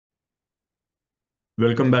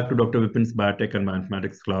Welcome back to Dr. Vipin's Biotech and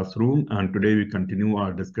Bioinformatics classroom, and today we continue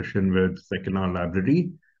our discussion with seqinr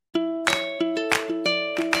library.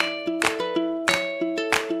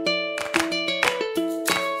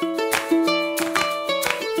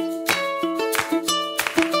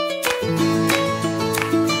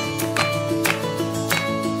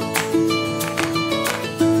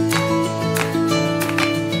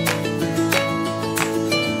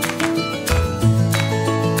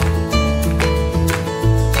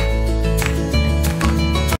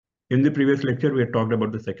 In the previous lecture, we had talked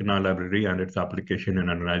about the seqinr library and its application in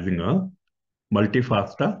analyzing a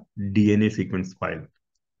multi-FASTA DNA sequence file,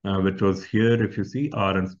 which was here, if you see,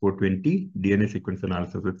 R_20 DNA sequence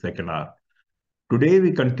analysis with seqinr. Today,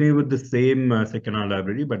 we continue with the same seqinr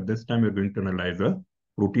library, but this time we're going to analyze a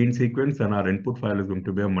protein sequence, and our input file is going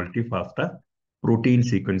to be a multi-FASTA protein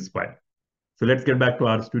sequence file. So let's get back to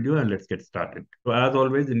RStudio and let's get started. So as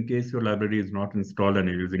always, in case your library is not installed and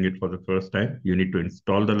you're using it for the first time, you need to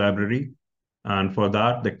install the library. And for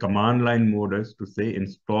that, the command line mode is to say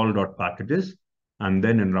install.packages, and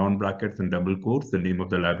then in round brackets and double quotes, the name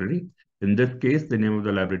of the library. In this case, the name of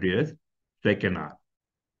the library is seqinr.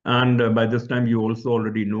 And by this time, you also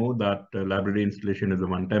already know that library installation is a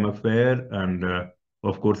one-time affair. And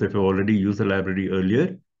of course, if you already used the library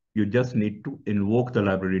earlier, you just need to invoke the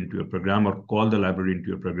library into your program or call the library into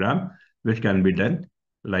your program, which can be done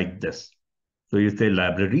like this. So you say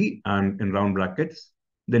library and in round brackets,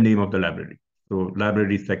 the name of the library. So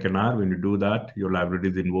library seqinr, when you do that, your library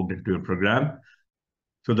is invoked into your program.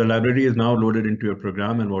 So the library is now loaded into your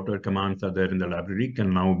program, and whatever commands are there in the library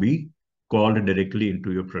can now be called directly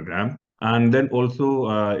into your program. And then also,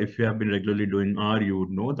 if you have been regularly doing R, you would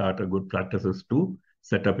know that a good practice is to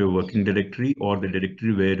set up your working directory or the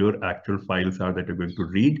directory where your actual files are that you're going to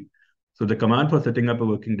read. So the command for setting up a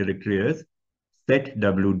working directory is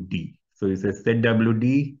setwd. So you say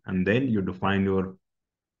setwd, and then you define your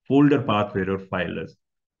folder path where your file is.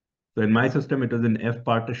 So in my system, it is an F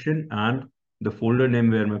partition, and the folder name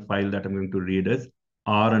where my file that I'm going to read is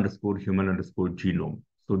r_human_genome.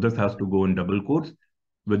 So this has to go in double quotes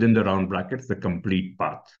within the round brackets, the complete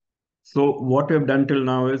path. So what we have done till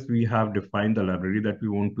now is we have defined the library that we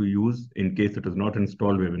want to use. In case it is not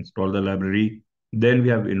installed, we have installed the library. Then we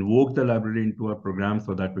have invoked the library into our program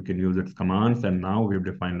so that we can use its commands. And now we have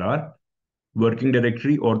defined our working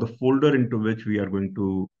directory or the folder into which we are going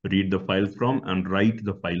to read the files from and write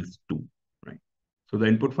the files to, right? So the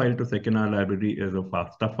input file to seqinr library is a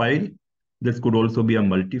FASTA file. This could also be a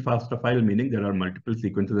multi-FASTA file, meaning there are multiple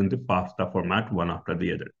sequences in the FASTA format, one after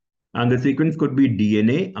the other. And the sequence could be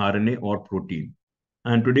DNA, RNA, or protein.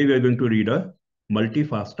 And today we are going to read a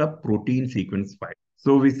multi-FASTA protein sequence file.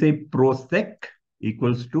 So we say prosec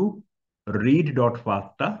equals to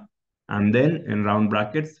read.fasta, and then in round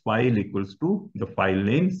brackets, file equals to the file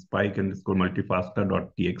name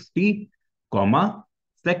spike_multifasta.txt, comma,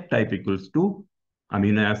 sec type equals to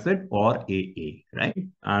amino acid or AA, right?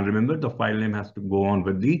 And remember, the file name has to go on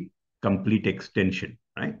with the complete extension,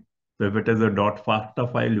 right? So if it is a .fasta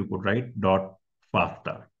file, you could write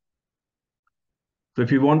 .fasta. So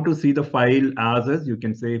if you want to see the file as is, you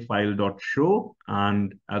can say file.show,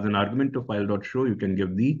 and as an argument to file.show, you can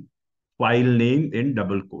give the file name in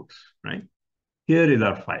double quotes, right? Here is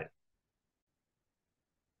our file.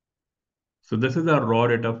 So this is our raw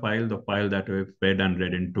data file, the file that we have fed and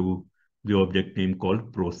read into the object name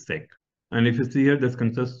called prosec. And if you see here, this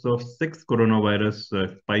consists of 6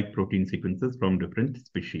 coronavirus spike protein sequences from different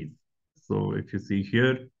species. So if you see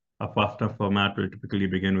here, a FASTA format will typically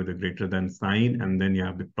begin with a greater than sign, and then you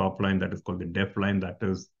have the top line that is called the def line. That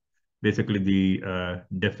is basically the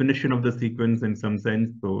definition of the sequence in some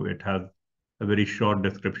sense. So it has a very short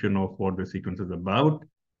description of what the sequence is about.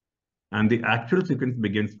 And the actual sequence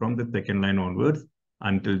begins from the second line onwards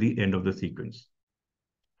until the end of the sequence.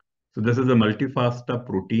 So this is a multi-FASTA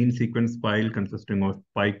protein sequence file consisting of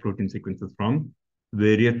spike protein sequences from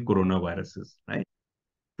various coronaviruses, right?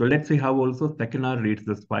 So let's see how also seqinr reads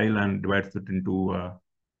this file and divides it into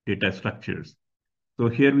data structures. So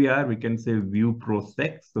here we are, we can say view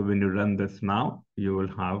prosec. So when you run this now, you will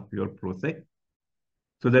have your prosec.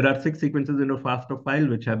 So there are 6 sequences in a FASTA file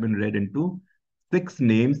which have been read into 6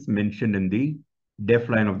 names mentioned in the def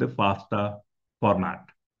line of the FASTA format.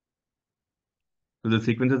 So the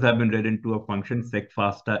sequences have been read into a function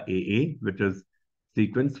seqfasta AA, which is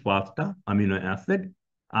sequence FASTA amino acid.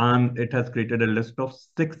 And it has created a list of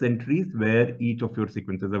 6 entries where each of your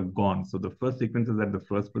sequences have gone. So the first sequence is at the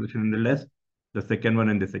first position in the list, the second one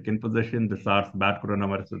in the second position, the SARS bat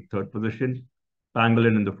coronavirus in the third position,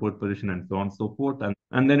 pangolin in the fourth position, and so on and so forth.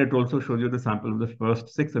 And then it also shows you the sample of the first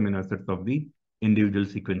 6 amino acids of the individual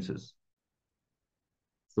sequences.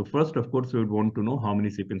 So first, of course, we would want to know how many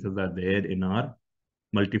sequences are there in our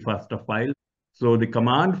multi-FASTA file. So the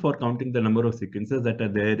command for counting the number of sequences that are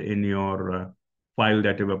there in your file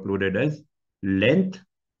that you've uploaded is length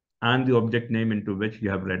and the object name into which you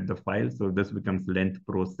have read the file. So this becomes length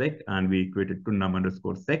prosec, and we equate it to num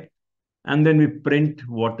underscore sec. And then we print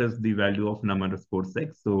what is the value of num underscore sec.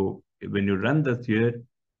 So when you run this here,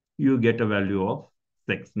 you get a value of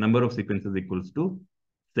 6. Number of sequences equals to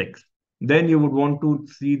 6. Then you would want to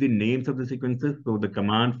see the names of the sequences. So the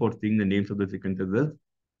command for seeing the names of the sequences is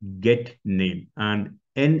get name, and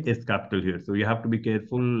N is capital here. So you have to be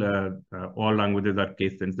careful. All languages are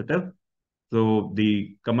case sensitive. So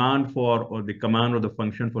the command for, or the command or the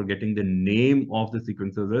function for getting the name of the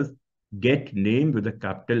sequences is get name with a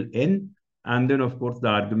capital N. And then of course the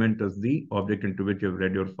argument is the object into which you've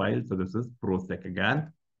read your file. So this is prosec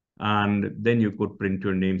again. And then you could print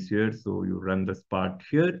your names here. So you run this part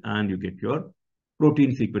here and you get your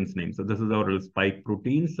protein sequence name. So this is our spike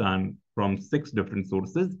proteins, and from 6 different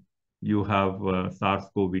sources. You have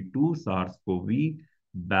SARS-CoV-2, SARS-CoV,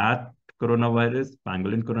 bat coronavirus,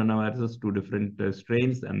 pangolin coronavirus, 2 different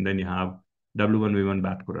strains, and then you have W1V1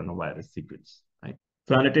 bat coronavirus sequence, right?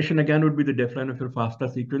 So annotation again would be the define of your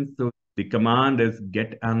FASTA sequence. So the command is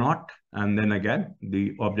get anot, and then again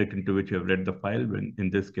the object into which you have read the file. When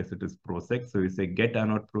in this case it is prosec, so you say get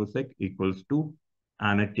anot prosec equals to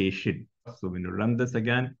annotation. So when you run this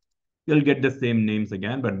again, you'll get the same names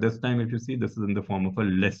again, but this time if you see, this is in the form of a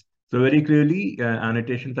list. So very clearly,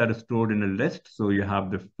 annotations are stored in a list. So you have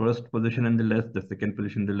the first position in the list, the second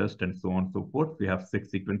position in the list, and so on and so forth. We have 6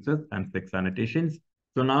 sequences and 6 annotations.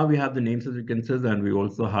 So now we have the names of sequences, and we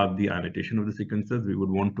also have the annotation of the sequences. We would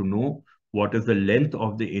want to know what is the length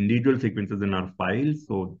of the individual sequences in our file.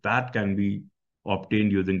 So that can be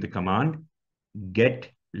obtained using the command get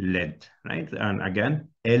length, right? And again,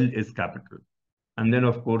 L is capital. And then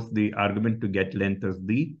of course, the argument to get length is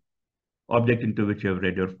the object into which you have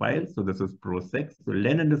read your file. So this is prosec. So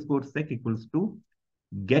len underscore sec equals to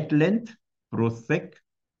get length. Prosec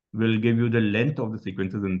will give you the length of the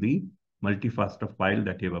sequences in the multi-FASTA file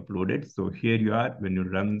that you have uploaded. So here you are, when you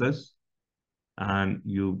run this, and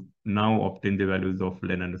you now obtain the values of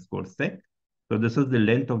len underscore sec. So this is the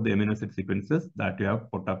length of the amino acid sequences that you have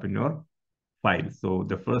put up in your file. So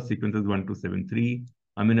the first sequence is 1273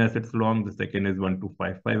 amino acids long. The second is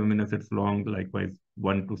 1255 amino acids long. Likewise,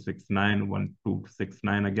 1269,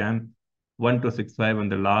 1269 again, 1265,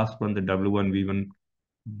 and the last one, the W1V1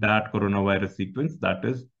 bat coronavirus sequence, that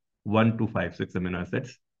is 1256 amino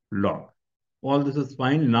acids long. All this is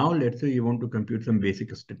fine. Now, let's say you want to compute some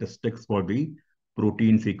basic statistics for the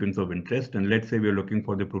protein sequence of interest. And let's say we're looking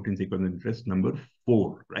for the protein sequence of interest number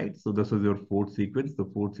 4, right? So this is your 4th sequence. The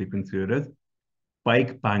 4th sequence here is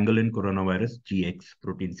spike pangolin coronavirus GX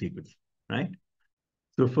protein sequence, right?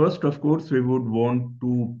 So first, of course, we would want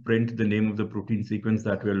to print the name of the protein sequence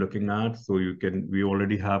that we're looking at. So we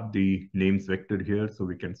already have the names vector here. So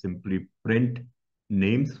we can simply print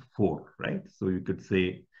names 4, right? So you could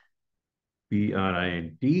say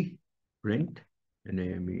print, print,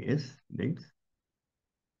 names, names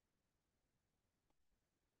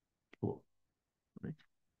 4, right?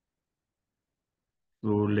 So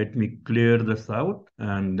let me clear this out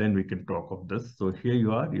and then we can talk of this. So here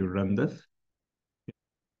you are, you run this.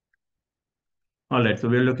 All right, so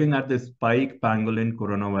we're looking at the spike pangolin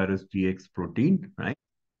coronavirus GX protein, right?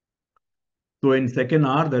 So in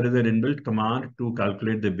seqinr, there is an inbuilt command to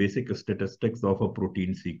calculate the basic statistics of a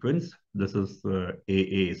protein sequence. This is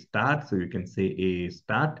AA stat, so you can say AA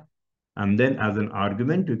stat. And then as an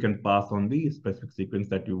argument, you can pass on the specific sequence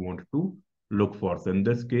that you want to look for. So in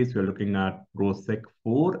this case, we're looking at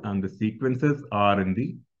prosec4, and the sequences are in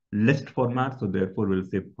the list format. So therefore, we'll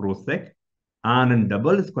say prosec. And in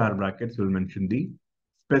double square brackets, we'll mention the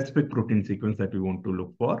specific protein sequence that we want to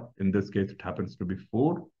look for. In this case, it happens to be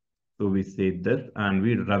 4. So we say this and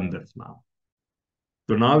we run this now.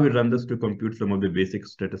 So now we run this to compute some of the basic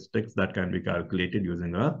statistics that can be calculated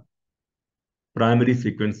using a primary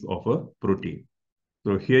sequence of a protein.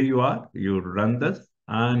 So here you are, you run this,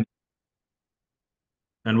 and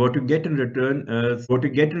what you get in return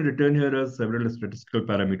here is several statistical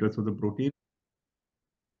parameters for the protein,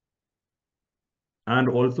 and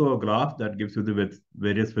also a graph that gives you the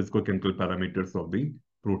various physicochemical parameters of the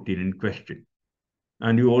protein in question.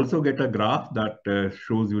 And you also get a graph that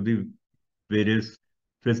shows you the various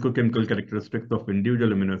physicochemical characteristics of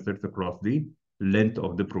individual amino acids across the length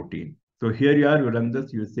of the protein. So here you are, you run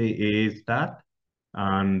this, you say A stat,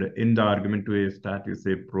 and in the argument to A stat, you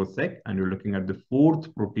say prosec, and you're looking at the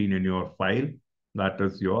 4th protein in your file. That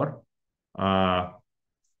is your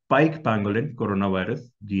spike pangolin coronavirus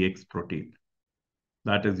GX protein.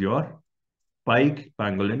 That is your spike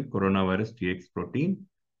pangolin coronavirus GX protein.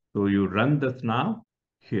 So you run this now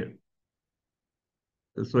here.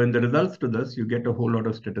 So in the results to this, you get a whole lot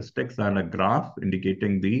of statistics and a graph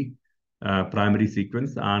indicating the primary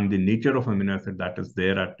sequence and the nature of amino acid that is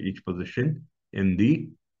there at each position in the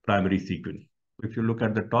primary sequence. If you look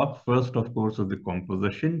at the top, first, of course, is the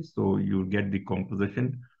composition. So you get the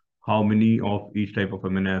composition, how many of each type of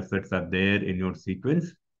amino acids are there in your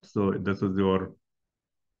sequence. So this is your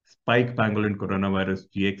spike pangolin coronavirus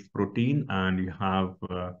GX protein, and you have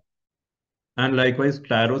and likewise,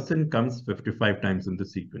 tyrosine comes 55 times in the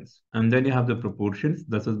sequence. And then you have the proportions.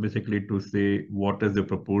 This is basically to say what is the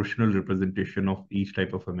proportional representation of each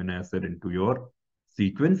type of amino acid into your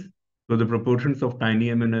sequence. So the proportions of tiny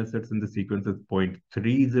amino acids in the sequence is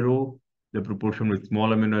 0.30. The proportion with small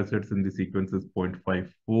amino acids in the sequence is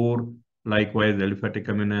 0.54. Likewise, aliphatic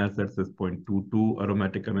amino acids is 0.22.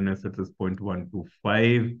 Aromatic amino acids is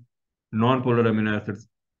 0.125. Non-polar amino acids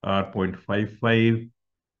are 0.55.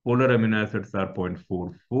 Polar amino acids are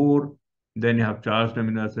 0.44. Then you have charged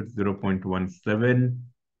amino acids 0.17.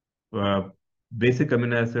 Basic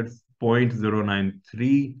amino acids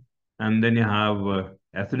 0.093. And then you have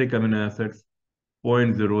acidic amino acids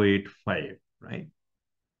 0.085, right?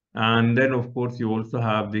 And then, of course, you also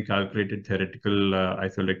have the calculated theoretical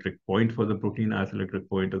isoelectric point for the protein. Isoelectric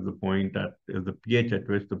point is the point that is the pH at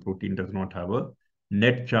which the protein does not have a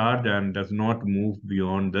net charge and does not move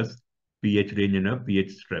beyond this pH range in a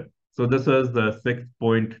pH strip. So this is the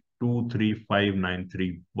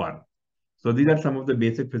 6.235931. So these are some of the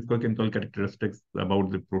basic physical chemical characteristics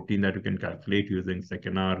about the protein that you can calculate using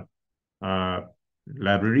seqinr uh,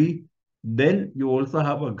 library. Then you also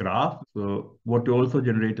have a graph. So what you also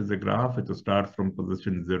generate is a graph which starts from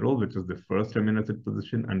position 0, which is the first amino acid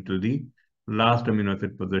position, until the last amino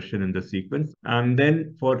acid position in the sequence. And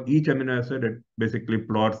then for each amino acid, it basically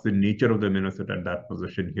plots the nature of the amino acid at that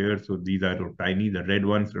position here. So these are your tiny, the red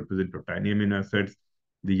ones represent your tiny amino acids.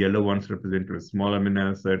 The yellow ones represent your small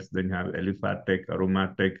amino acids. Then you have aliphatic,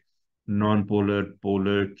 aromatic, non-polar,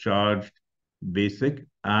 polar, charged, basic,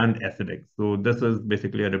 and acidic. So this is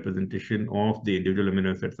basically a representation of the individual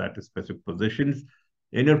amino acids at specific positions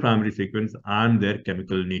in your primary sequence and their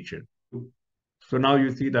chemical nature. So now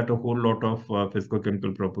you see that a whole lot of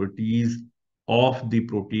physicochemical properties of the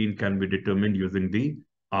protein can be determined using the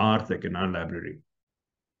seqinr library.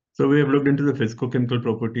 So we have looked into the physicochemical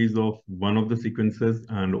properties of one of the sequences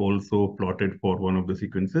and also plotted for one of the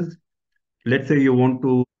sequences. Let's say you want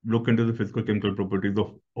to look into the physical chemical properties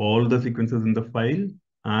of all the sequences in the file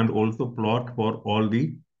and also plot for all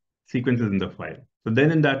the sequences in the file. So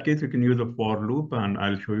then in that case, you can use a for loop, and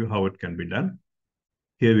I'll show you how it can be done.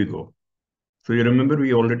 Here we go. So you remember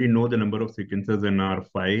we already know the number of sequences in our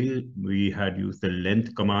file. We had used the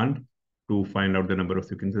length command to find out the number of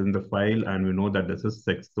sequences in the file, and we know that this is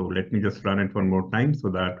 6. So let me just run it one more time so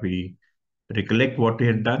that we recollect what we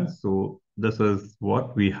had done. So this is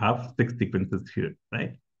what we have 6 sequences here,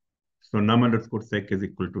 right? So num underscore sec is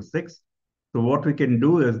equal to 6. So what we can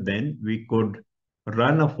do is then we could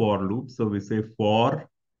run a for loop. So we say for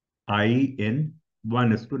I in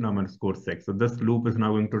 1 is to num underscore sec. So this loop is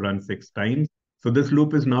now going to run 6 times. So this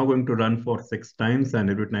loop is now going to run for 6 times, and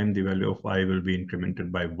every time the value of I will be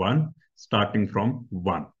incremented by 1, starting from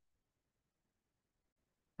 1.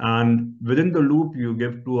 And within the loop, you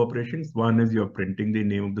give 2 operations. One is you're printing the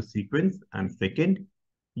name of the sequence, and second,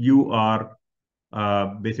 you are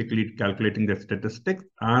basically calculating the statistics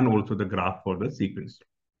and also the graph for the sequence.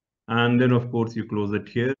 And then, of course, you close it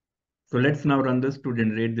here. So let's now run this to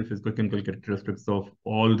generate the physicochemical characteristics of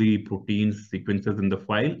all the proteins sequences in the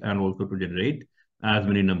file and also to generate as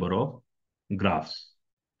many number of graphs.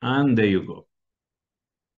 And there you go.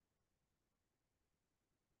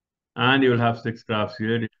 And you will have 6 graphs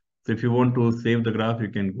here. So if you want to save the graph, you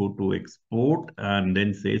can go to export and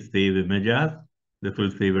then say save image as. This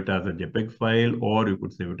will save it as a JPEG file, or you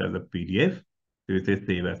could save it as a PDF. So you say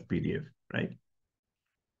save as PDF, right?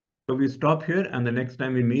 So we stop here, and the next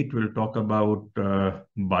time we meet, we'll talk about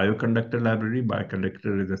bioconductor library.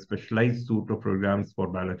 Bioconductor is a specialized suite of programs for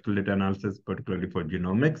biological data analysis, particularly for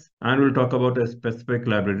genomics. And we'll talk about a specific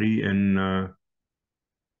library in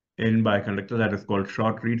bioconductor that is called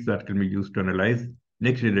short reads that can be used to analyze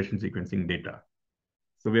next generation sequencing data.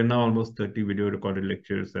 So we are now almost 30 video recorded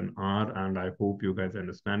lectures an hour, and I hope you guys are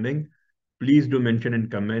understanding. Please do mention in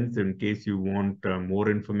comments in case you want more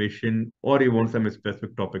information or you want some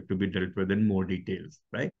specific topic to be dealt with in more details,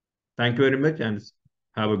 right? Thank you very much and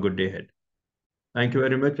have a good day ahead. Thank you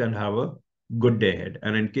very much and have a good day ahead.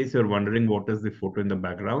 And in case you're wondering what is the photo in the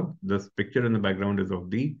background, this picture in the background is of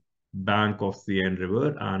the bank of sea and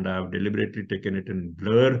river, and I have deliberately taken it in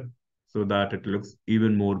blur so that it looks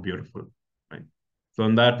even more beautiful. Right. So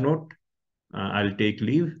on that note, I'll take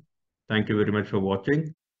leave. Thank you very much for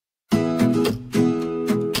watching.